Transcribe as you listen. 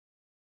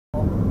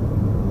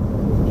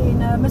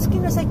En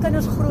miskien as sy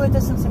kinders groot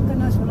is en sy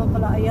kinders wil op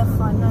hulle eie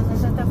gaan, dan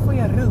is dit 'n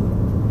goeie route.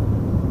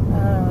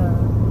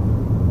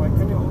 Maar ek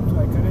kan nie omtoe,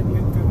 ek kan net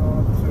een kind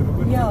op sy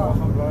Robert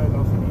gaan bly en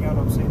dan gaan die een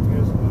op set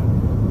wees.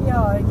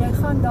 Ja, jy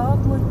gaan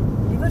dalk moet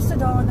liewerste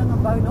daar dinge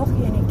bou, nog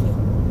enetjie.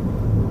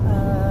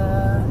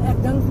 Ek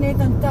dink net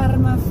in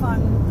terme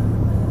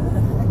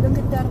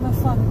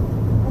van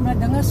omdat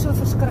dinge so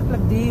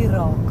verskriklik duur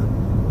raak.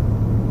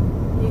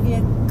 Jy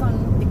weet, kan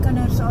die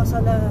kinders as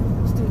hulle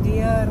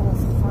studeer of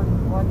van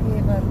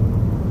whatever,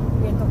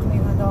 weet ook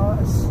nie, want daar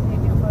is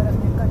net eenvoudig,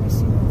 jy kan nie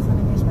sien hoe van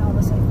die mens my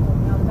alles uitkom.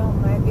 Ja, wel,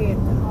 my het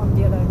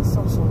aandele in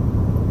Sassel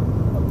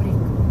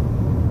fabriek.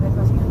 Dit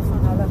was een van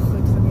hulle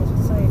goed geweest,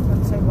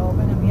 wat sy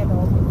baie en meer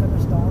daar die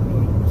kinders daar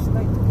mee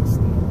universiteit te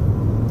stuur.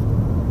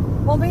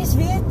 Maar mens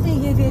weet nie,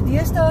 jy weet,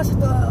 deesdae is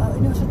het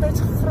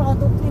universiteitsgraad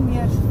ook nie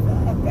meer,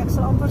 ek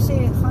sal amper sê,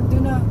 gaan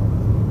doen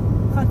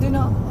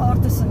 'n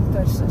artisan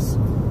kursus.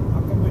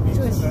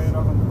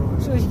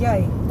 Soos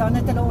jy, dan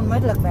het hulle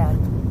onmiddellik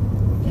werk.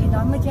 En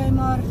dan moet jy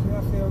maar... Ja,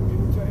 jy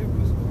moet jou eie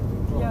besigheid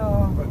doen.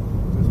 Ja.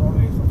 Dit is al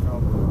nie van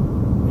geld.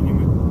 En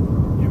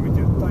jy moet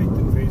jou tyd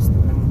invest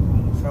om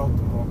geld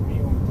te maak,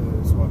 nie om te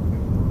swat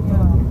nie.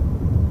 Ja.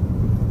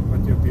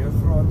 Want jou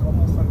B-graad,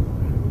 allemaal gaan...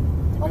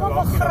 Allemaal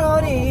van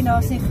grade heen,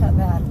 daar is nie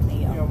gewerk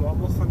nie. Ja, maar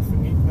allemaal gaan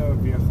verniet nou een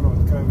B-graad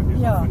kry, want jy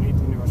gaan verniet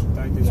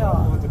universiteit. Dus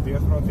allemaal wat een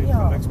B-graad het,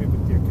 gaan niks meer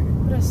beteken nie.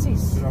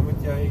 Precies. So dan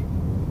moet jy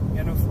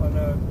een of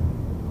ander...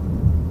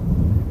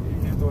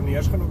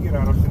 Doneers gaan ook nie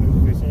rarig genoeg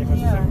wees. En jy gaan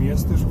soos 'n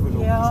meesters of 'n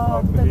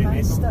doktersgraad bedien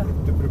net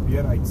om te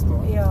probeer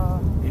uitstaan.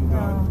 En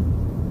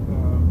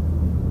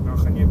dan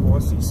gaan jy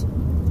basies...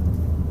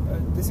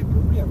 dis die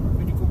probleem.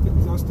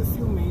 Daar's te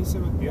veel mense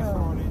wat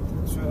B-graad het.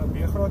 So 'n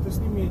B-graad is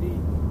nie meer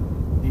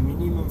die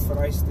minimum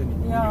vereiste nie.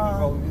 In ieder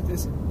geval, dit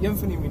is een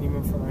van die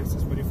minimum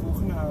vereistes, maar die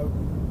volgende ou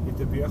het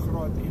 'n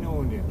B-graad en 'n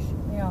honeurs.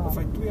 Of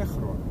hy 2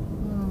 graad.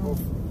 Of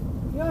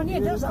ja,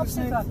 nee, dit is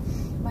absoluut waar.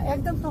 Maar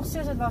ek dink nog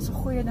steeds, dit was 'n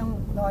goeie ding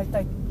daai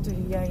tyd toe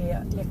jy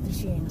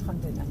elektriesien gaan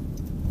doen. Ja,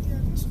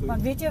 dis goed.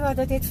 Want weet jy wat,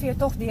 dit het vir jou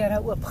tog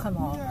deure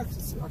oopgemaak. Ja,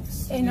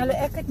 en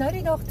ek het nou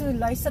die dag toe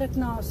luister ek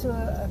na so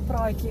 'n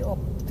praatjie op.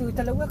 Toe het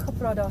hulle ook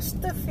gepraat, daar's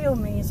te veel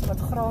mense wat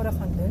grade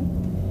gaan doen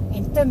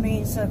en te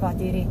mense wat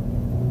hierdie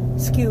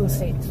skills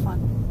het van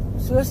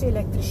soos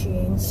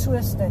elektriesien,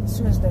 soos dit.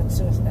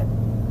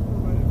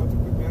 Wat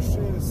ek probeer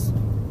sê is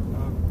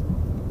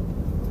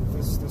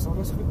dis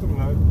alles goed om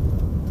nou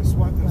te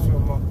swat en so,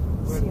 maar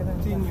oor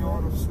 10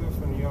 jaar of so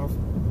van hier af.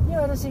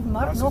 Ja, dis die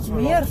mark nog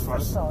meer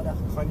versadig.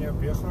 Gaan jou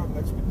B-graad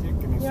niks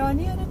beteken nie. Ja,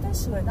 nee, dit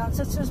is so. Dan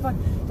sit soos wat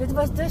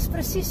dis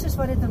presies soos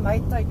wat dit in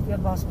my tyd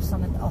weer was,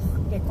 bestaan dit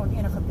jy kon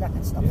enige plek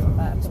instap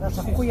gewerk. Dit was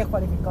 'n goeie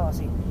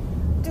kwalifikasie.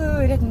 Toe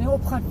het dit nou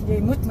opgaan,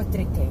 jy moet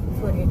matriek hê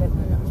voor jy dit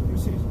nou.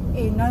 Presies.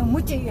 En nou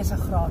moet jy eers 'n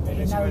graad hê.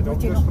 En nou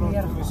moet jy nog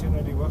meer gaan. As jy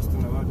nou die hoogste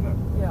nou wat nou.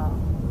 Ja.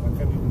 Dan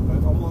kan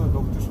jy almal 'n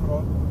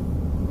doktersgraad.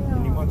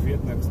 En niemand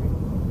weet niks nie.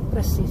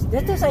 Presies.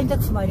 Dit is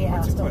eintlik vir my die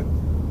ergste.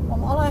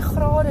 Om al daai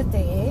grade te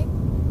hê,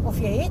 of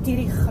jy het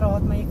hierdie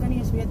graad, maar jy kan nie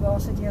eens weet waar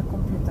sit jy 'n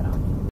komputer aan nie.